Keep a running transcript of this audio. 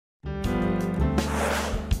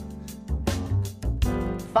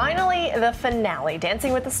Finally, the finale.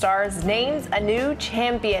 Dancing with the Stars names a new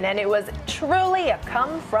champion, and it was truly a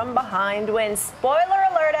come-from-behind win. Spoiler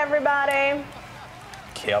alert, everybody.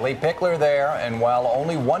 Kellie Pickler there, and while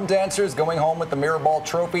only one dancer is going home with the Mirror Ball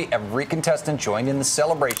trophy, every contestant joined in the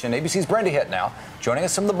celebration. ABC's Brandy Hitt now, joining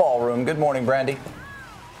us from the ballroom. Good morning, Brandy.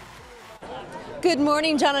 Good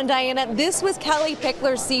morning, John and Diana. This was Kellie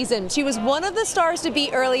Pickler's season. She was one of the stars to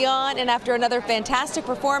beat early on, and after another fantastic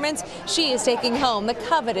performance, she is taking home the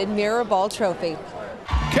coveted Mirror Ball trophy.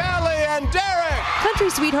 Kellie and Derek! Country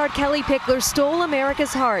sweetheart Kellie Pickler stole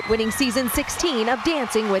America's heart, winning season 16 of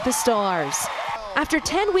Dancing with the Stars. After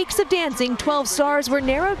 10 weeks of dancing, 12 stars were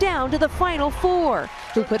narrowed down to the final 4,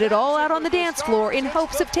 who put it all out on the dance floor in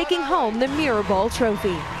hopes of taking home the Mirror Ball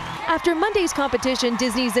trophy. After Monday's competition,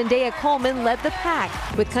 Disney's Zendaya Coleman led the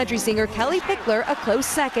pack, with country singer Kellie Pickler a close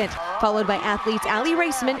second, followed by athletes Allie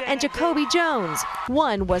Raceman and Jacoby Jones.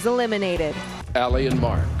 One was eliminated. Allie and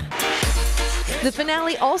Mark. The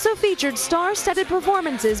finale also featured star-studded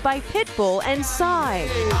performances by Pitbull and Psy.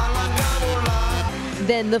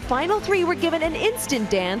 Then the final 3 were given an instant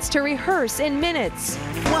dance to rehearse in minutes.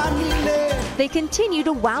 They continue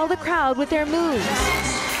to wow the crowd with their moves.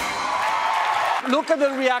 Look at the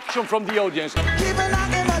reaction from the audience.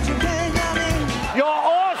 You're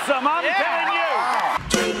awesome, I'm telling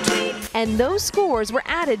you. And those scores were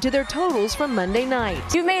added to their totals from Monday night.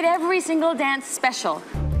 You made every single dance special.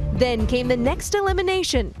 Then came the next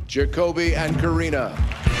elimination, Jacoby and Karina.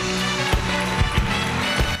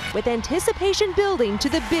 with anticipation building to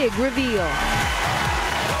the big reveal.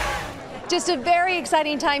 Just a very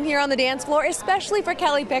exciting time here on the dance floor, especially for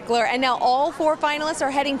Kellie Pickler. And now all 4 finalists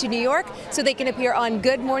are heading to New York so they can appear on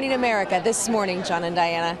Good Morning America this morning, John and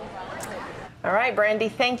Diana. All right, Brandy,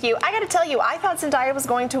 thank you. I got to tell you, I thought Zendaya was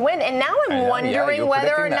going to win, and now I'm wondering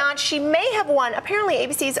whether or not she may have won. Apparently,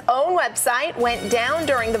 ABC's own website went down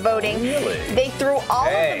during the voting. Really? They threw all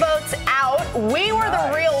of the votes out. We were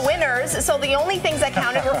the real winners, so the only things that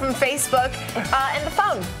counted were from Facebook and the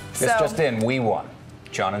phone. This just in, we won.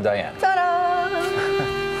 John and Diana. Ta-da!